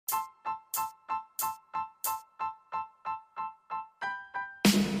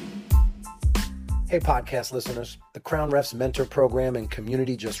Hey, podcast listeners. The Crown Refs Mentor Program and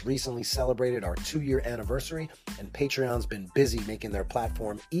community just recently celebrated our 2-year anniversary, and Patreon's been busy making their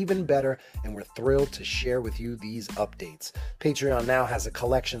platform even better, and we're thrilled to share with you these updates. Patreon now has a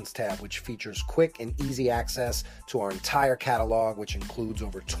collections tab, which features quick and easy access to our entire catalog, which includes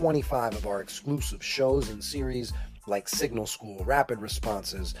over 25 of our exclusive shows and series, like Signal School, Rapid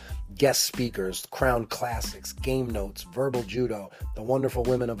Responses, guest speakers, Crown Classics, Game Notes, Verbal Judo, The Wonderful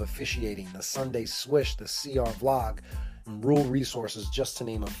Women of Officiating, The Sunday Swish, the CR Vlog, and Rule Resources, just to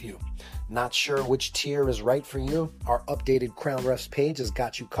name a few. Not sure which tier is right for you? Our updated Crown Refs page has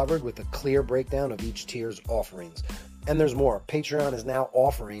got you covered with a clear breakdown of each tier's offerings. And there's more. Patreon is now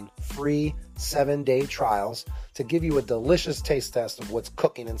offering free 7-day trials to give you a delicious taste test of what's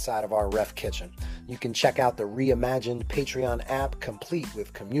cooking inside of our ref kitchen. You can check out the reimagined Patreon app, complete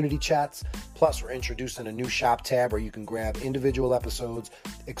with community chats. Plus, we're introducing a new shop tab where you can grab individual episodes,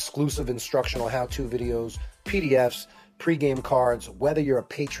 exclusive instructional how-to videos, PDFs, pregame cards, whether you're a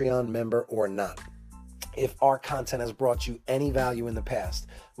Patreon member or not. If our content has brought you any value in the past,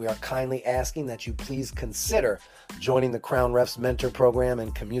 we are kindly asking that you please consider joining the Crown Refs Mentor Program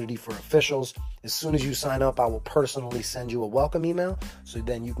and Community for Officials. As soon as you sign up, I will personally send you a welcome email, so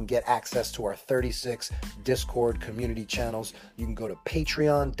then you can get access to our 36 Discord community channels. You can go to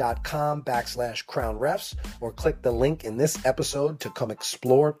patreon.com/Crown Refs or click the link in this episode to come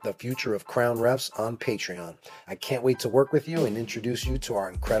explore the future of Crown Refs on Patreon. I can't wait to work with you and introduce you to our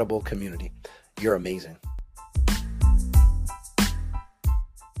incredible community. You're amazing.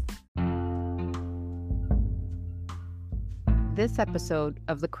 This episode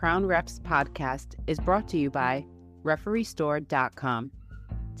of the Crown Refs podcast is brought to you by RefereeStore.com.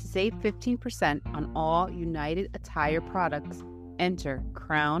 To save 15% on all United Attire products, enter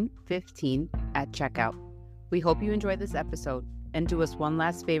Crown15 at checkout. We hope you enjoy this episode, and do us one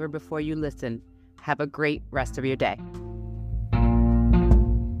last favor before you listen. Have a great rest of your day.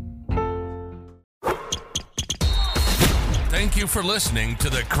 Thank you for listening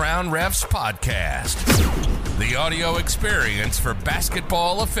to the Crown Refs podcast, the audio experience for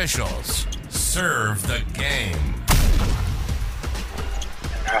basketball officials. Serve the game.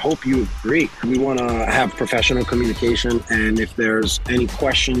 I hope you agree. We want to have professional communication, and if there's any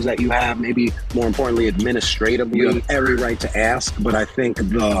questions that you have, maybe more importantly, administratively, every right to ask. But I think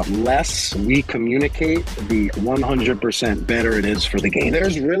the less we communicate, the 100% better it is for the game.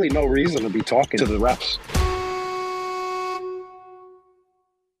 There's really no reason to be talking to the refs.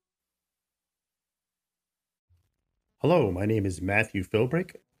 Hello, my name is Matthew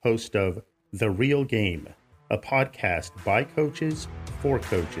Philbrick, host of The Real Game, a podcast by coaches for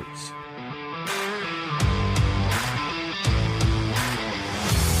coaches.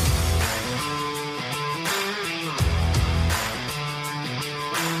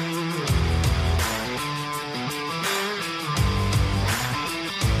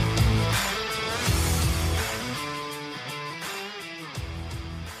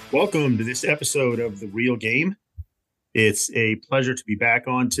 Welcome to this episode of The Real Game. It's a pleasure to be back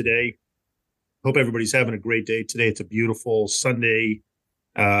on today. Hope everybody's having a great day today. It's a beautiful Sunday,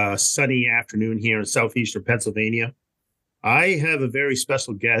 sunny afternoon here in southeastern Pennsylvania. I have a very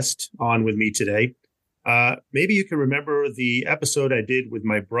special guest on with me today. Maybe you can remember the episode I did with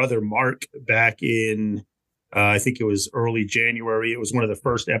my brother Mark back in, I think it was early January. It was one of the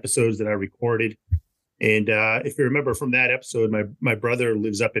first episodes that I recorded. And if you remember from that episode, my brother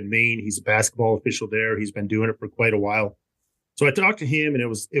lives up in Maine. He's a basketball official there. He's been doing it for quite a while. So I talked to him, and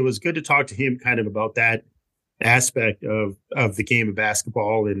it was good to talk to him kind of about that aspect of the game of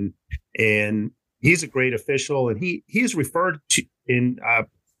basketball. And he's a great official, and he's referred to in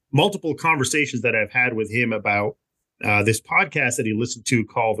multiple conversations that I've had with him about this podcast that he listened to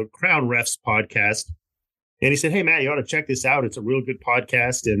called the Crown Refs Podcast. And he said, "Hey, Matt, you ought to check this out. It's a real good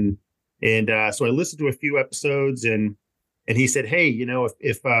podcast." And so I listened to a few episodes, and he said, "Hey, you know,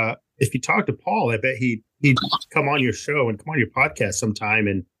 if you talk to Paul, I bet he'd come on your show and come on your podcast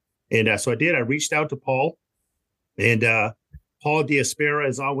sometime." And so I did. I reached out to Paul, and Paul Diaspera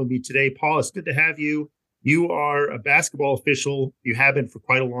is on with me today. Paul, it's good to have you. You are a basketball official. You have been for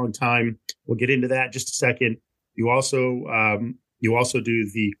quite a long time. We'll get into that in just a second. You also do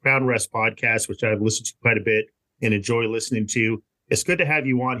the Crown Refs podcast, which I've listened to quite a bit and enjoy listening to. It's good to have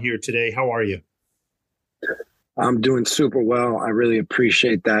you on here today. How are you? I'm doing super well. I really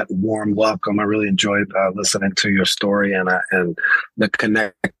appreciate that warm welcome. I really enjoyed listening to your story, and the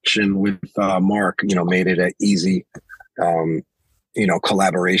connection with Mark, made it an easy,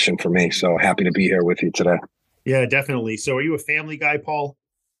 collaboration for me. So happy to be here with you today. Yeah, definitely. So are you a family guy, Paul?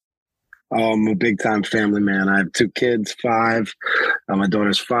 I'm a big time family man. I have 2 kids, 5. My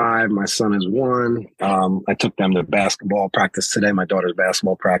daughter's 5. My son is 1. I took them to basketball practice today. My daughter's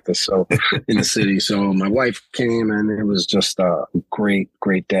basketball practice, so in the city. So my wife came, and it was just a great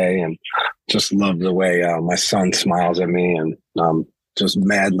day, and just love the way my son smiles at me, and just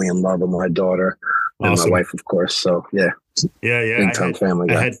madly in love with my daughter and Awesome. my wife, of course. So yeah. Big time family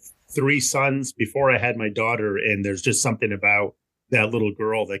guy. I had 3 sons before I had my daughter, and there's just something about that little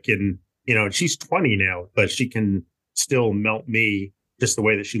girl that can, and she's 20 now, but she can still melt me just the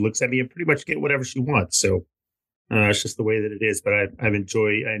way that she looks at me and pretty much get whatever she wants. So it's just the way that it is. But I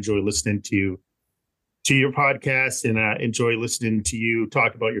enjoy listening to your podcast, and I enjoy listening to you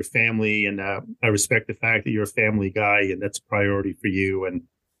talk about your family. And I respect the fact that you're a family guy, and that's a priority for you. And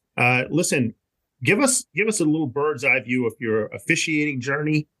listen, give us a little bird's eye view of your officiating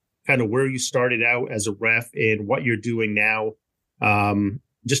journey, kind of where you started out as a ref and what you're doing now.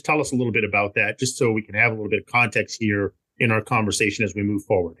 Just tell us a little bit about that, just so we can have a little bit of context here in our conversation as we move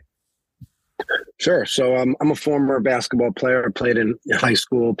forward. Sure. So I'm a former basketball player. I played in high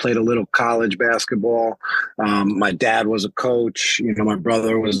school, played a little college basketball. My dad was a coach. My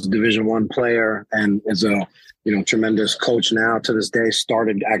brother was a Division I player and is a tremendous coach now to this day.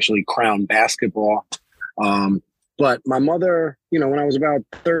 Started actually Crown basketball. But my mother, when I was about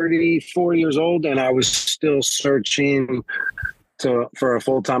 34 years old, and I was still searching for a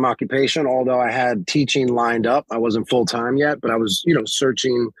full-time occupation, although I had teaching lined up. I wasn't full-time yet, but I was,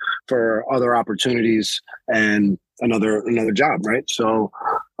 searching for other opportunities and another job, right? So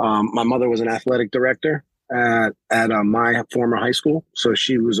my mother was an athletic director at my former high school. So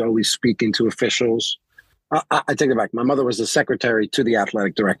she was always speaking to officials. I take it back. My mother was the secretary to the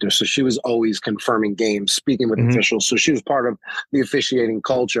athletic director. So she was always confirming games, speaking with officials. So she was part of the officiating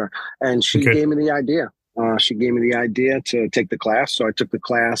culture. And she gave me the idea. She gave me the idea to take the class. So I took the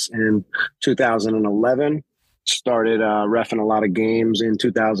class in 2011, started reffing a lot of games in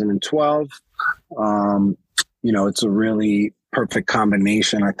 2012. It's a really perfect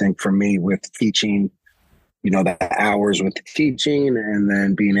combination, I think, for me with teaching, the hours with the teaching and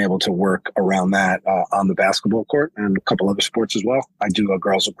then being able to work around that on the basketball court and a couple other sports as well. I do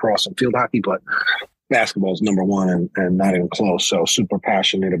girls lacrosse and field hockey, but basketball is number one and not even close. So super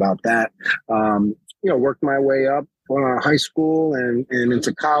passionate about that. Worked my way up high school and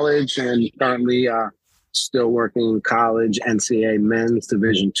into college, and currently still working college, NCAA men's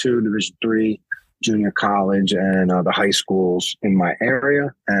Division II, Division III, junior college, and the high schools in my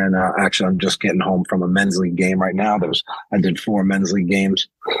area. And actually, I'm just getting home from a men's league game right now. I did 4 men's league games,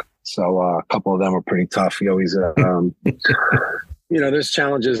 so a couple of them are pretty tough. You always, there's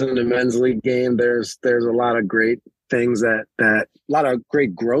challenges in the men's league game. There's a lot of great things that a lot of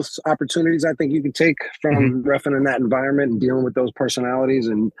great growth opportunities I think you can take from reffing in that environment and dealing with those personalities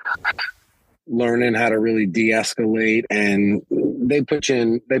and learning how to really de-escalate. And they put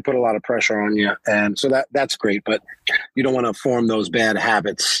a lot of pressure on you, and so that's great, but you don't want to form those bad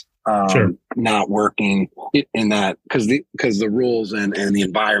habits not working in that because the rules and the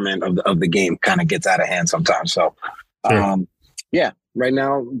environment of the game kind of gets out of hand sometimes. So right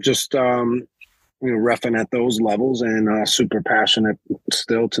now just reffing at those levels and super passionate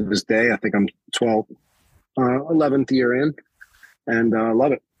still to this day. I think I'm 11th year in, and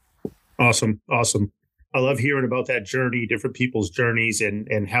love it. Awesome. I love hearing about that journey, different people's journeys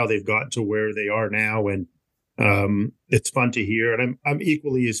and how they've gotten to where they are now. And it's fun to hear. And I'm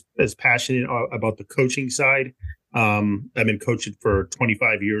equally as passionate about the coaching side. I've been coaching for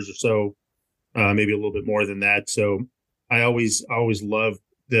 25 years or so, maybe a little bit more than that. So I always love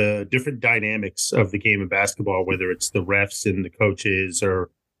the different dynamics of the game of basketball, whether it's the refs and the coaches or,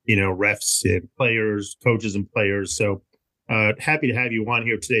 refs and players, coaches and players. So happy to have you on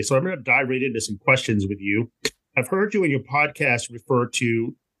here today. So I'm going to dive right into some questions with you. I've heard you in your podcast refer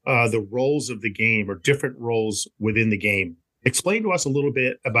to the roles of the game or different roles within the game. Explain to us a little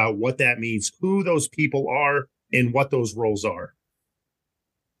bit about what that means, who those people are and what those roles are.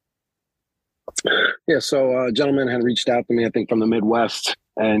 Yeah, so a gentleman had reached out to me, I think from the Midwest,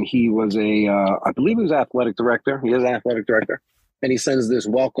 and he was I believe he was athletic director. He is an athletic director. And he sends this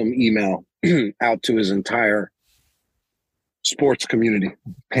welcome email out to his entire sports community,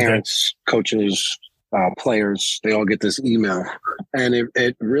 parents, coaches, players. They all get this email. And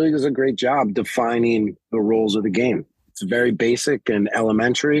it really does a great job defining the roles of the game. It's very basic and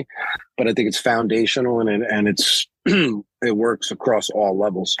elementary, but I think it's foundational and it's it works across all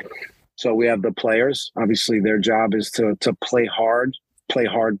levels. So we have the players. Obviously, their job is to play hard, play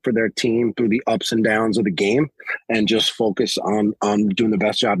hard for their team through the ups and downs of the game and just focus on doing the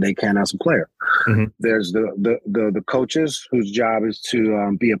best job they can as a player. Mm-hmm. There's the coaches whose job is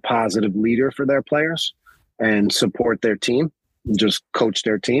to be a positive leader for their players and support their team, just coach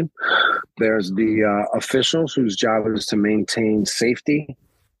their team. There's the officials whose job is to maintain safety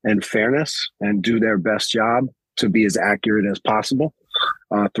and fairness and do their best job to be as accurate as possible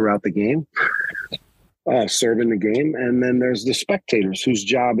throughout the game, serving the game. And then there's the spectators whose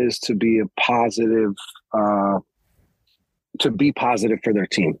job is to be a positive, for their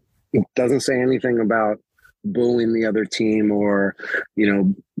team. It doesn't say anything about booing the other team or,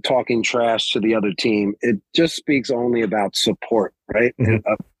 talking trash to the other team. It just speaks only about support, right?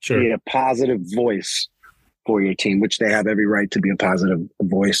 Mm-hmm. Sure. Be a positive voice for your team, which they have every right to be a positive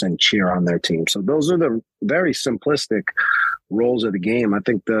voice and cheer on their team. So those are the very simplistic roles of the game. I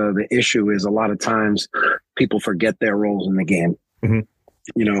think the issue is a lot of times people forget their roles in the game.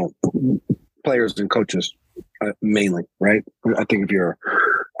 Mm-hmm. Players and coaches mainly, right? I think if you're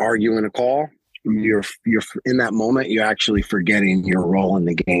arguing a call, you're in that moment, you're actually forgetting your role in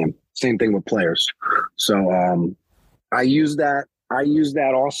the game. Same thing with players. So I use that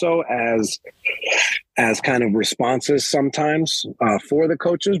also as kind of responses sometimes for the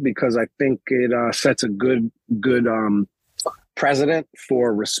coaches, because I think it sets a good precedent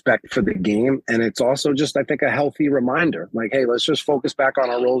for respect for the game. And it's also just, I think, a healthy reminder, like, hey, let's just focus back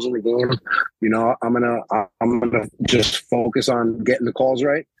on our roles in the game. I'm gonna just focus on getting the calls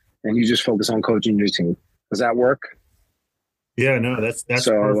right, and you just focus on coaching your team. Does that work? Yeah, no, that's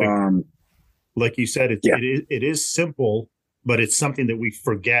so perfect. Like you said, it is simple, but it's something that we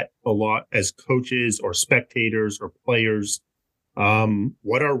forget a lot as coaches or spectators or players,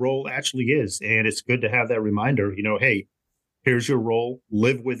 what our role actually is. And it's good to have that reminder, hey, here's your role,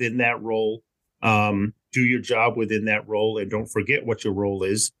 live within that role, do your job within that role, and don't forget what your role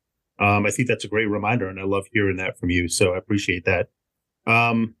is. I think that's a great reminder, and I love hearing that from you. So I appreciate that.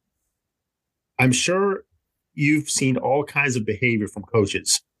 I'm sure you've seen all kinds of behavior from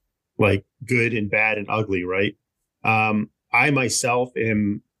coaches, like good and bad and ugly, right? I myself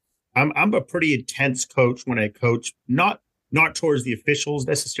I'm a pretty intense coach when I coach, not towards the officials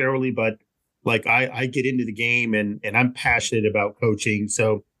necessarily, but like I get into the game and I'm passionate about coaching.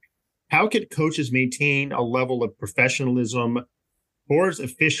 So how can coaches maintain a level of professionalism towards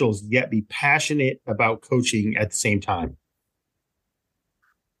officials yet be passionate about coaching at the same time?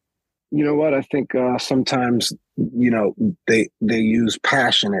 You know what? I think sometimes, they use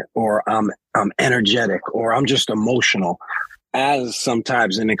passionate or I'm energetic or I'm just emotional as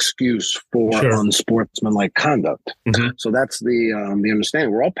sometimes an excuse for unsportsmanlike conduct. Mm-hmm. So that's the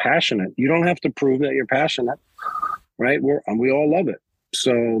understanding. We're all passionate. You don't have to prove that you're passionate, right? We all love it.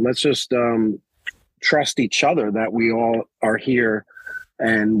 So let's just trust each other that we all are here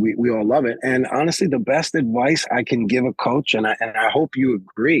and we all love it. And honestly, the best advice I can give a coach, and I hope you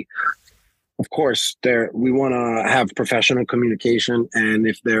agree, of course, we want to have professional communication. And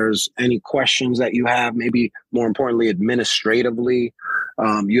if there's any questions that you have, maybe more importantly, administratively,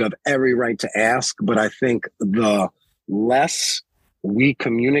 you have every right to ask. But I think the less we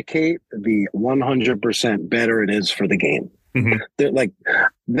communicate, the 100% better it is for the game. Mm-hmm.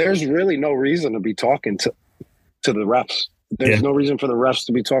 There's really no reason to be talking to the refs. There's no reason for the refs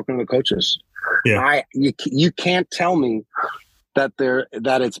to be talking to the coaches. Yeah. You can't tell me that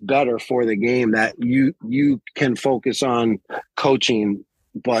it's better for the game that you can focus on coaching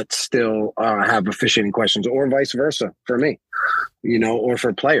but still have officiating questions, or vice versa for me, or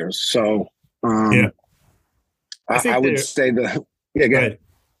for players. So I would say go ahead.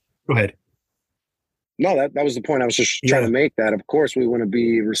 Go ahead. No, that was the point I was just trying to make, that of course we want to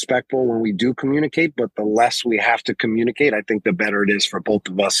be respectful when we do communicate, but the less we have to communicate, I think the better it is for both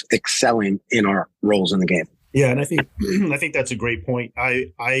of us excelling in our roles in the game. Yeah, and I think that's a great point.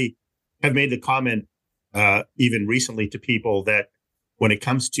 I have made the comment even recently to people that when it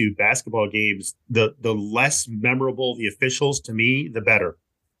comes to basketball games, the less memorable the officials, to me, the better.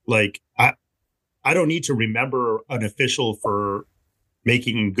 Like I don't need to remember an official for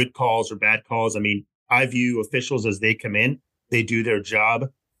making good calls or bad calls. I mean, I view officials as they come in, they do their job,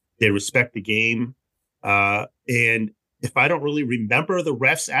 they respect the game, and if I don't really remember the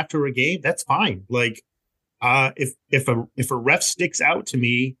refs after a game, that's fine. Like. If a ref sticks out to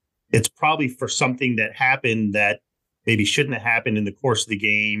me, it's probably for something that happened that maybe shouldn't have happened in the course of the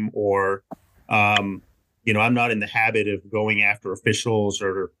game, or, I'm not in the habit of going after officials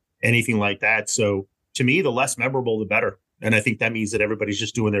or anything like that. So to me, the less memorable, the better. And I think that means that everybody's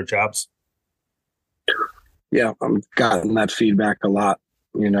just doing their jobs. Yeah, I've gotten that feedback a lot.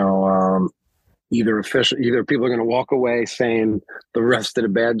 either people are going to walk away saying the refs did a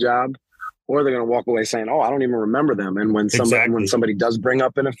bad job, or they're going to walk away saying, "Oh, I don't even remember them." And when somebody does bring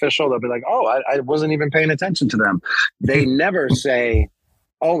up an official, they'll be like, "Oh, I wasn't even paying attention to them." They never say,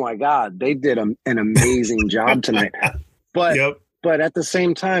 "Oh my God, they did an amazing job tonight." But But at the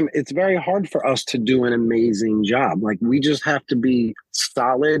same time, it's very hard for us to do an amazing job. Like, we just have to be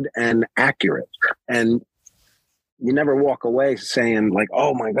solid and accurate. And you never walk away saying like,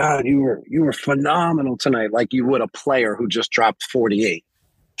 "Oh my God, you were phenomenal tonight," like you would a player who just dropped 48.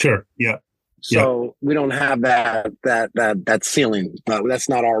 Sure. Yeah. So we don't have that ceiling. That's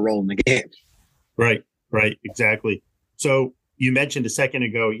not our role in the game. Right. Exactly. So you mentioned a second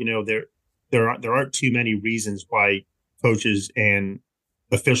ago, there aren't too many reasons why coaches and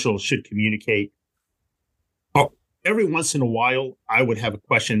officials should communicate. Oh, every once in a while, I would have a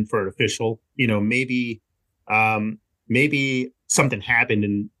question for an official. Maybe something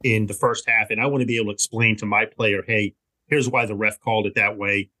happened in the first half, and I want to be able to explain to my player, "Hey, here's why the ref called it that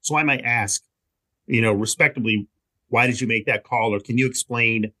way." So I might ask, respectively, "Why did you make that call?" Or, "Can you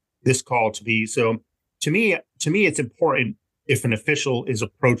explain this call to me?" So to me, it's important if an official is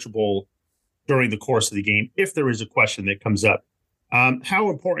approachable during the course of the game, if there is a question that comes up. How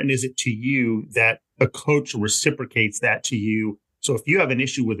important is it to you that a coach reciprocates that to you? So if you have an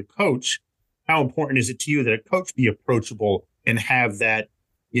issue with a coach, how important is it to you that a coach be approachable and have that,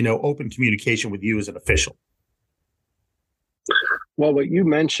 open communication with you as an official? Well, what you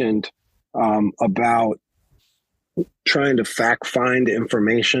mentioned about trying to fact find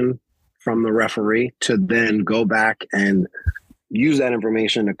information from the referee to then go back and use that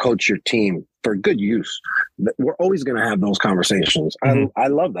information to coach your team for good use. We're always going to have those conversations. Mm-hmm. I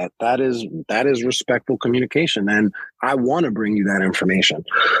love that. That is respectful communication. And I want to bring you that information.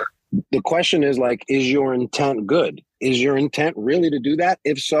 The question is like, is your intent good? Is your intent really to do that?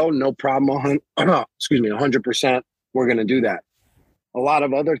 If so, no problem. 100%. We're going to do that. A lot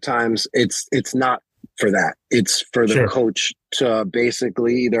of other times it's not for that. It's for the coach to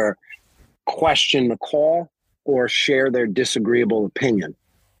basically either question the call or share their disagreeable opinion.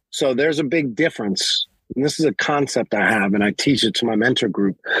 So there's a big difference. And this is a concept I have, and I teach it to my mentor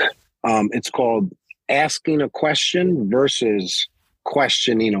group. It's called asking a question versus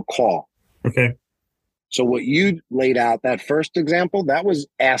questioning a call. Okay. So what you laid out, that first example, that was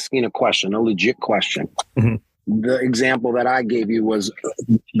asking a question, a legit question. Mm-hmm. The example that I gave you was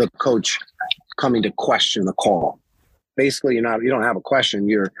the coach coming to question the call. Basically, you don't have a question.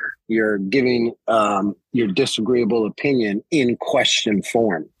 You're giving your disagreeable opinion in question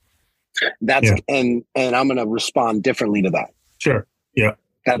form. And I'm going to respond differently to that. Sure. Yeah.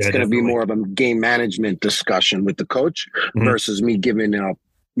 That's going to be more of a game management discussion with the coach versus me giving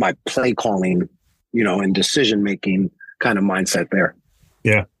my play calling, and decision making kind of mindset there.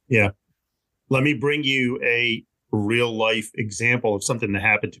 Yeah. Yeah. Let me bring you a real life example of something that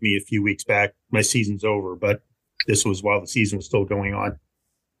happened to me a few weeks back. My season's over, but this was while the season was still going on.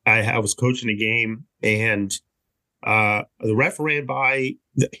 I was coaching a game, and the ref ran by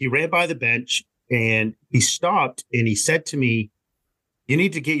the bench, and he stopped and he said to me, "You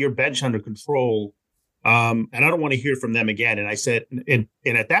need to get your bench under control. And I don't want to hear from them again." And I said, and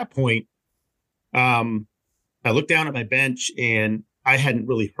at that point, I looked down at my bench, and I hadn't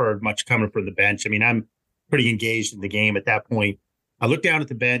really heard much coming from the bench. I mean, I'm pretty engaged in the game at that point. I looked down at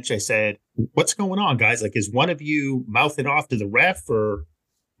the bench. I said, "What's going on, guys? Like, is one of you mouthing off to the ref?"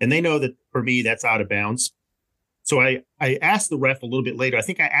 And they know that for me, that's out of bounds. So I asked the ref a little bit later. I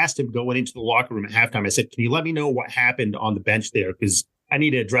think I asked him going into the locker room at halftime. I said, "Can you let me know what happened on the bench there? Because I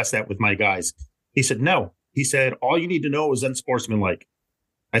need to address that with my guys." He said, "No." He said, "All you need to know is unsportsmanlike."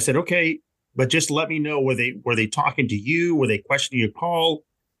 I said, "Okay, but just let me know, were they talking to you? Were they questioning your call?"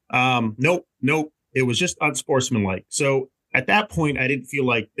 Nope. It was just unsportsmanlike. So at that point, I didn't feel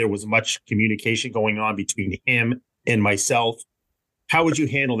like there was much communication going on between him and myself. How would you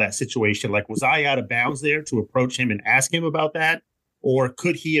handle that situation? Like, was I out of bounds there to approach him and ask him about that? Or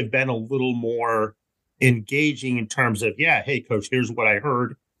could he have been a little more engaging in terms of, "Yeah, hey, coach, here's what I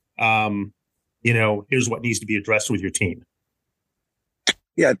heard. Here's what needs to be addressed with your team"?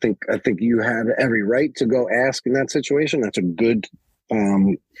 Yeah, I think you had every right to go ask in that situation. That's a good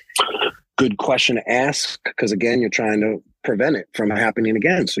question to ask, because again, you're trying to prevent it from happening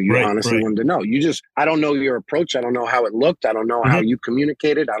again. So you honestly wanted to know. I don't know your approach. I don't know how it looked. I don't know how you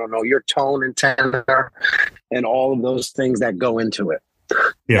communicated. I don't know your tone and tenor and all of those things that go into it.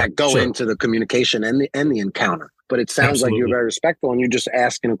 That go into the communication and the encounter. but it sounds like you're very respectful and you're just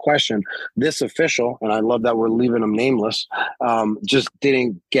asking a question. This official, and I love that we're leaving him nameless, just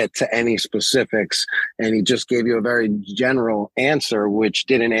didn't get to any specifics, and he just gave you a very general answer, which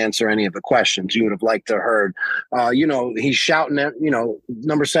didn't answer any of the questions you would have liked to have heard. He's shouting at,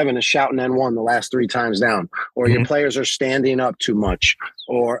 number 7 is shouting N1 the last 3 times down, or your players are standing up too much,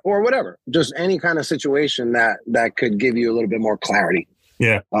 or whatever. Just any kind of situation that could give you a little bit more clarity.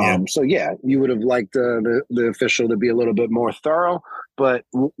 Yeah. So you would have liked the official to be a little bit more thorough. But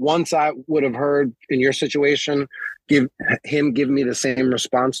once I would have heard in your situation, give me the same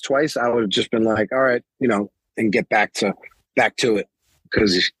response twice, I would have just been like, all right, and get back to it,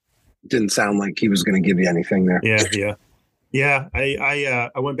 because it didn't sound like he was going to give you anything there. Yeah. I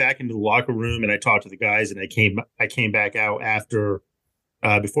went back into the locker room and I talked to the guys, and I came back out after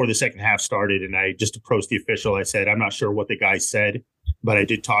before the second half started, and I just approached the official. I said, I'm not sure what the guys said, but I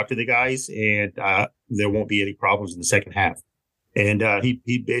did talk to the guys, and there won't be any problems in the second half. And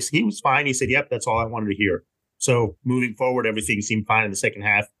he was fine. He said, yep, that's all I wanted to hear. So moving forward, everything seemed fine in the second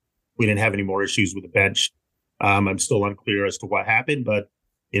half. We didn't have any more issues with the bench. I'm still unclear as to what happened, but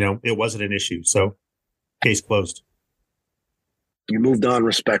it wasn't an issue. So case closed. You moved on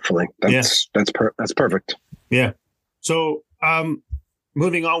respectfully. That's perfect. Yeah. So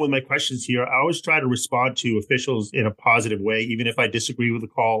moving on with my questions here, I always try to respond to officials in a positive way, even if I disagree with the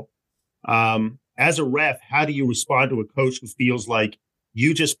call. As a ref, how do you respond to a coach who feels like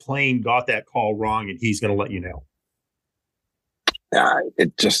you just plain got that call wrong and he's going to let you know?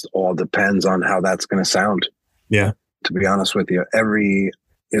 It just all depends on how that's going to sound. Yeah. To be honest with you,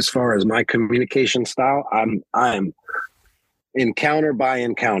 as far as my communication style, I'm encounter by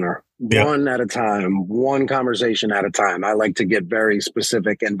encounter, one at a time, one conversation at a time. I like to get very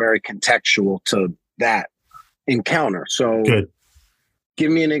specific and very contextual to that encounter. So good.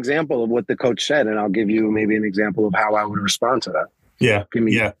 Give me an example of what the coach said, and I'll give you maybe an example of how I would respond to that. Yeah.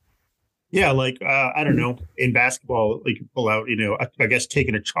 Yeah. Like, I don't know, in basketball, you can pull out, I guess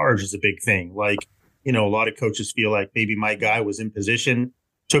taking a charge is a big thing. Like, a lot of coaches feel like maybe my guy was in position,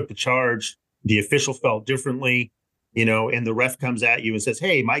 took the charge, the official felt differently, and the ref comes at you and says,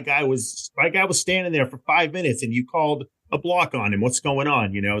 hey, my guy was standing there for 5 minutes and you called a block on him. What's going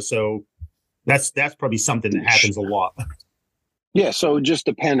on? So that's probably something that happens a lot. Yeah, so it just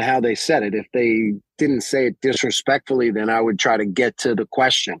depends how they said it. If they didn't say it disrespectfully, then I would try to get to the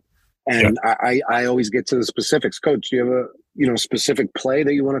question. And I always get to the specifics. Coach, do you have a specific play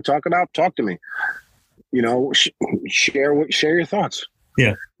that you want to talk about? Talk to me. Share your thoughts.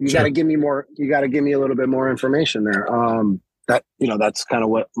 Yeah, you got to give me more. You got to give me a little bit more information there. That's kind of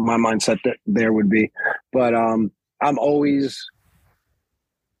what my mindset there would be. But I'm always,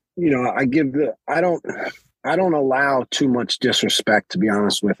 I don't allow too much disrespect, to be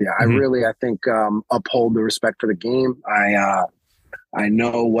honest with you. I think uphold the respect for the game. I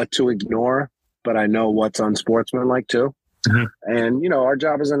know what to ignore, but I know what's unsportsmanlike too. And, our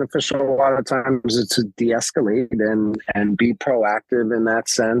job as an official, a lot of times is to de-escalate and be proactive in that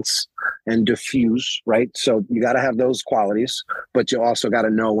sense and diffuse, right? So you got to have those qualities, but you also got to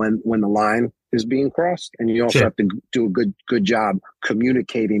know when the line is being crossed, and you also have to do a good job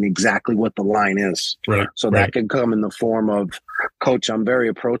communicating exactly what the line is. Right. So that can come in the form of, Coach, I'm very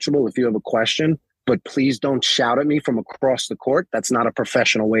approachable if you have a question, but please don't shout at me from across the court. That's not a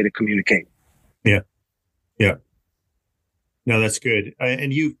professional way to communicate. Yeah. No, that's good.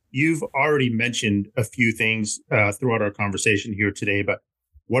 And you've already mentioned a few things throughout our conversation here today, but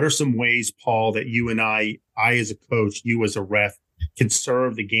what are some ways, Paul, that you and I as a coach, you as a ref, can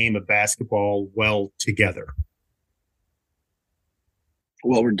serve the game of basketball well together?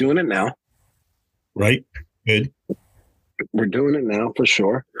 Well, we're doing it now. Right. Good. We're doing it now for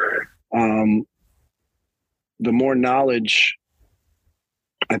sure. The more knowledge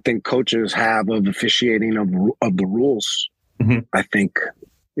I think coaches have of officiating of the rules, I think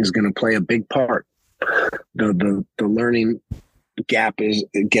is going to play a big part. The learning gap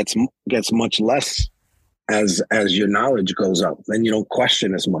gets much less as your knowledge goes up. Then you don't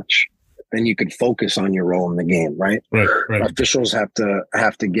question as much. Then you can focus on your role in the game, right? Right. Officials have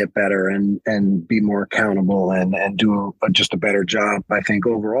to get better and be more accountable and do just a better job, I think,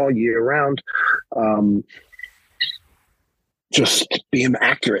 overall year round. Just being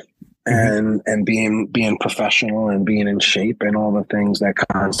accurate and being professional and being in shape and all the things that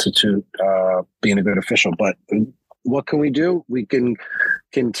constitute being a good official. But what can we do? We can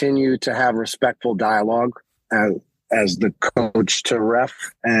continue to have respectful dialogue as the coach to ref,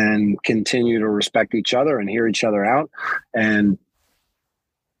 and continue to respect each other and hear each other out. And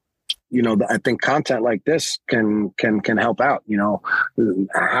I think content like this can help out.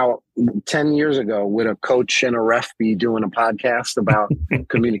 How 10 years ago would a coach and a ref be doing a podcast about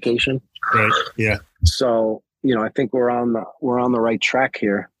communication? Right. Yeah. So, I think we're on the right track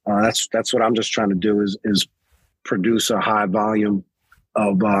here. That's what I'm just trying to do is produce a high volume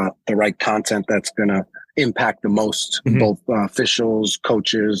of the right content that's going to impact the most, both officials,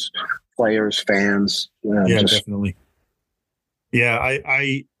 coaches, players, fans. Definitely. Yeah,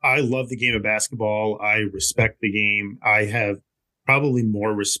 I love the game of basketball. I respect the game. I have probably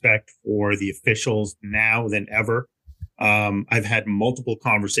more respect for the officials now than ever. I've had multiple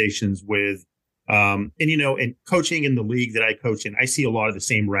conversations with, and coaching in the league that I coach in, I see a lot of the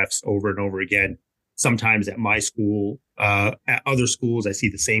same refs over and over again. Sometimes at my school, at other schools, I see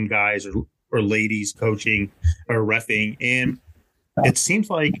the same guys or ladies coaching or reffing. And it seems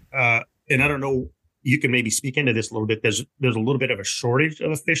like, and I don't know, you can maybe speak into this a little bit. There's a little bit of a shortage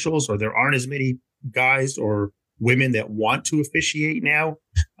of officials, or there aren't as many guys or women that want to officiate now.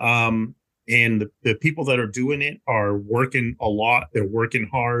 And the people that are doing it are working a lot. They're working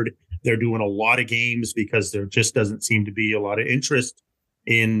hard. They're doing a lot of games because there just doesn't seem to be a lot of interest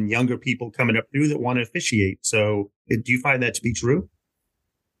in younger people coming up through that want to officiate. So do you find that to be true?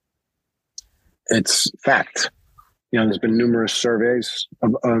 It's fact. There's been numerous surveys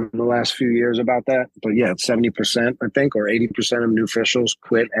in the last few years about that. But yeah, 70%, I think, or 80% of new officials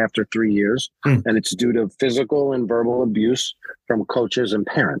quit after 3 years. And it's due to physical and verbal abuse from coaches and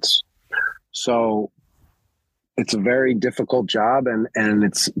parents. So it's a very difficult job, and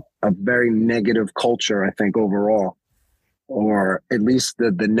it's a very negative culture, I think, overall. Or at least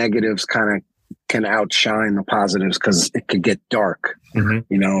the negatives kind of can outshine the positives because it could get dark,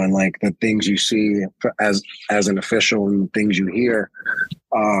 and like the things you see as an official and things you hear,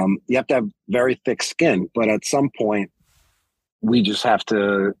 you have to have very thick skin. But at some point, we just have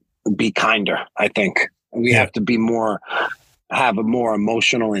to be kinder. I think we have to have a more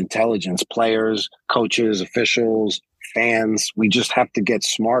emotional intelligence. Players, coaches, officials, fans. We just have to get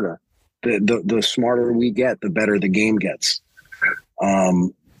smarter. The smarter we get, the better the game gets.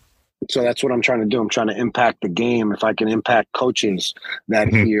 So that's what I'm trying to do. I'm trying to impact the game. If I can impact coaches that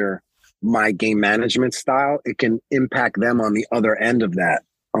hear my game management style, it can impact them on the other end of that,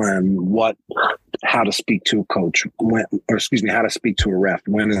 on how to speak to a coach, how to speak to a ref.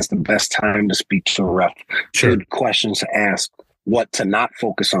 When is the best time to speak to a ref? Sure. Good questions to ask, what to not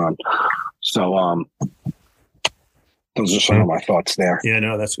focus on. So those are some of my thoughts there. Yeah,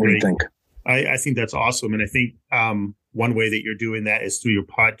 no, that's great. What do you think? I think that's awesome. And I think one way that you're doing that is through your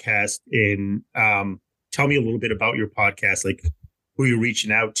podcast. And tell me a little bit about your podcast, like who you're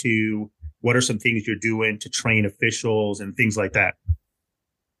reaching out to, what are some things you're doing to train officials and things like that.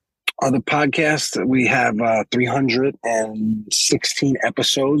 On the podcast, we have 316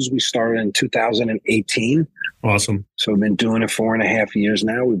 episodes. We started in 2018. Awesome. So we've been doing it 4.5 years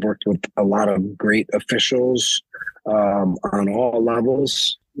now. We've worked with a lot of great officials on all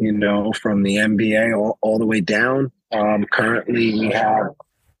levels, from the NBA all the way down. Currently, we have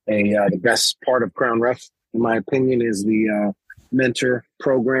the best part of Crown Ref, in my opinion, is the mentor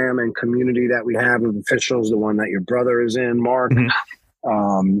program and community that we have of officials, the one that your brother is in, Mark,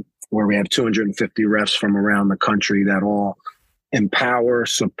 where we have 250 refs from around the country that all empower,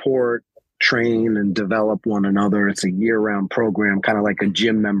 support, train, and develop one another. It's a year-round program, kind of like a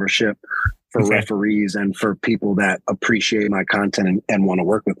gym membership for referees and for people that appreciate my content and want to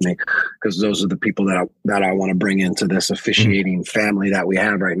work with me, because those are the people that I want to bring into this officiating family that we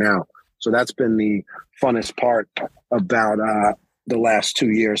have right now. So that's been the funnest part about the last 2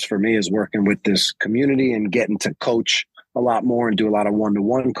 years for me, is working with this community and getting to coach a lot more and do a lot of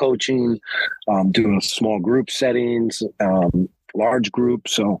one-to-one coaching, doing small group settings, large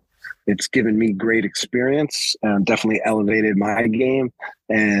groups. So it's given me great experience, definitely elevated my game,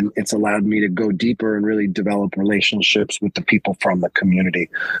 and it's allowed me to go deeper and really develop relationships with the people from the community,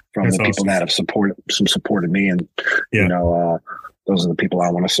 from That's the people that have supported me. And, those are the people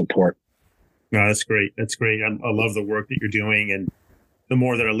I want to support. No, that's great. That's great. I love the work that you're doing. And the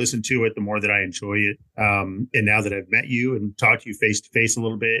more that I listen to it, the more that I enjoy it. And now that I've met you and talked to you face to face a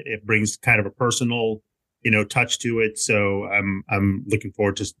little bit, it brings kind of a personal, touch to it. So I'm looking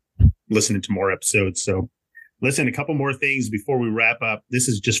forward to listening to more episodes. So listen, a couple more things before we wrap up. This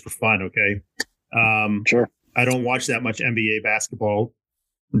is just for fun. Okay. Sure. I don't watch that much NBA basketball.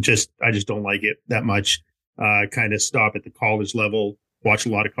 I just don't like it that much. Kind of stop at the college level, watch a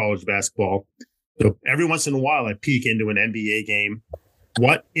lot of college basketball. So every once in a while I peek into an NBA game.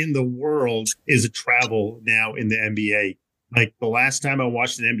 What in the world is a travel now in the NBA? Like the last time I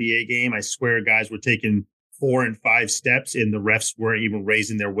watched an NBA game, I swear guys were taking 4 and 5 steps, and the refs weren't even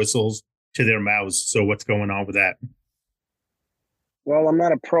raising their whistles to their mouths. So what's going on with that? Well, I'm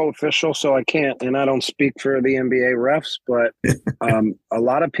not a pro official, so I can't, and I don't speak for the NBA refs, but a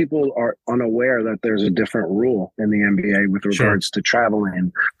lot of people are unaware that there's a different rule in the NBA with regards to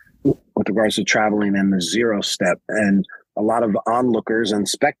traveling and the 0 step. And a lot of onlookers and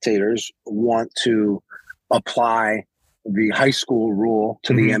spectators want to apply the high school rule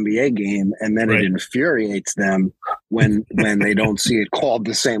to the NBA game, and then it infuriates them when they don't see it called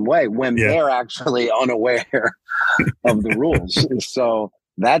the same way, when they're actually unaware of the rules. So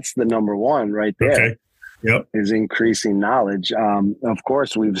that's the number one right there. Okay. Is increasing knowledge. Of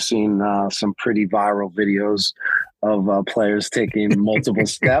course, we've seen some pretty viral videos of players taking multiple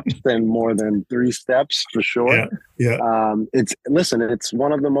steps and more than 3 steps for sure. It's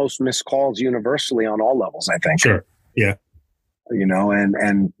one of the most missed calls universally on all levels, I think. Sure. Yeah. You know, and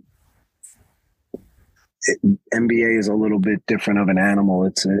NBA is a little bit different of an animal.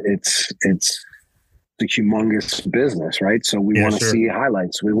 It's a humongous business, right? So we want to see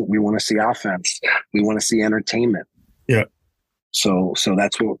highlights. We want to see offense. We want to see entertainment. Yeah. So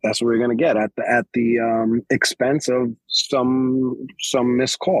that's what we're going to get at the expense of some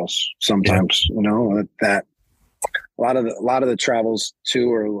missed calls sometimes. You know, that a lot of the travels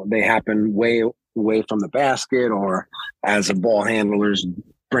too, or they happen way away from the basket, or as a ball handler's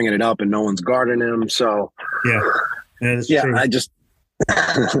bringing it up and no one's guarding him. So that's true. I just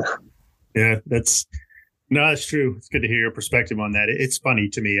that's true. It's good to hear your perspective on that. It's funny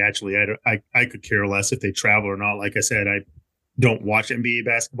to me, actually. I could care less if they travel or not. Like I said, I don't watch NBA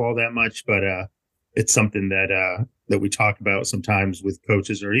basketball that much, but it's something that we talk about sometimes with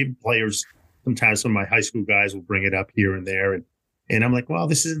coaches or even players. Sometimes some of my high school guys will bring it up here and there, and I'm like, well,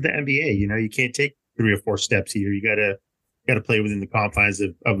 this isn't the NBA. You know, you can't take 3 or 4 steps here. You gotta play within the confines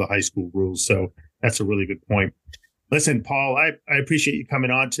of the high school rules. So that's a really good point. Listen, Paul, I appreciate you coming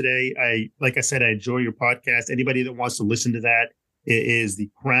on today. Like I said, I enjoy your podcast. Anybody that wants to listen to that, it is the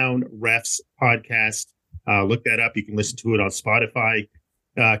Crown Refs podcast. Look that up. You can listen to it on Spotify.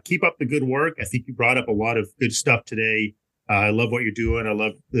 Keep up the good work. I think you brought up a lot of good stuff today. I love what you're doing. I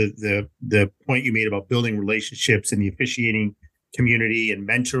love the point you made about building relationships in the officiating community and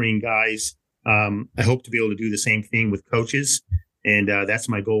mentoring guys. I hope to be able to do the same thing with coaches. And that's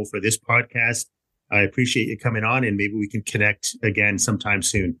my goal for this podcast. I appreciate you coming on, and maybe we can connect again sometime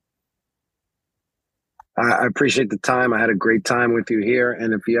soon. I appreciate the time. I had a great time with you here.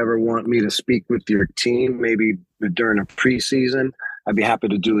 And if you ever want me to speak with your team, maybe during a preseason, I'd be happy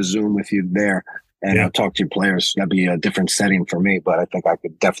to do a Zoom with you there and talk to your players. That'd be a different setting for me, but I think I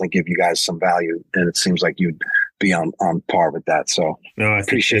could definitely give you guys some value. And it seems like you'd be on par with that. So I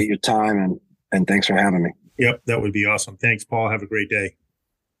appreciate your time and thanks for having me. Yep, that would be awesome. Thanks, Paul. Have a great day.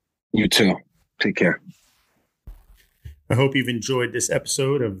 You too. Take care. I hope you've enjoyed this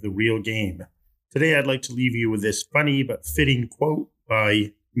episode of The Real Game. Today, I'd like to leave you with this funny but fitting quote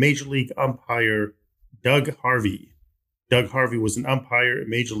by Major League umpire Doug Harvey. Doug Harvey was an umpire at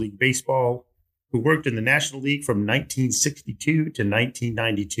Major League Baseball who worked in the National League from 1962 to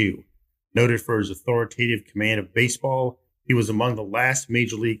 1992. Noted for his authoritative command of baseball, he was among the last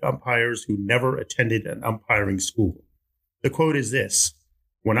Major League umpires who never attended an umpiring school. The quote is this: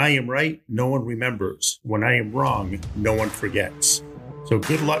 "When I am right, no one remembers. When I am wrong, no one forgets." So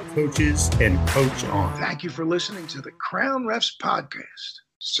good luck, coaches, and coach on. Thank you for listening to the Crown Refs podcast.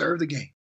 Serve the game.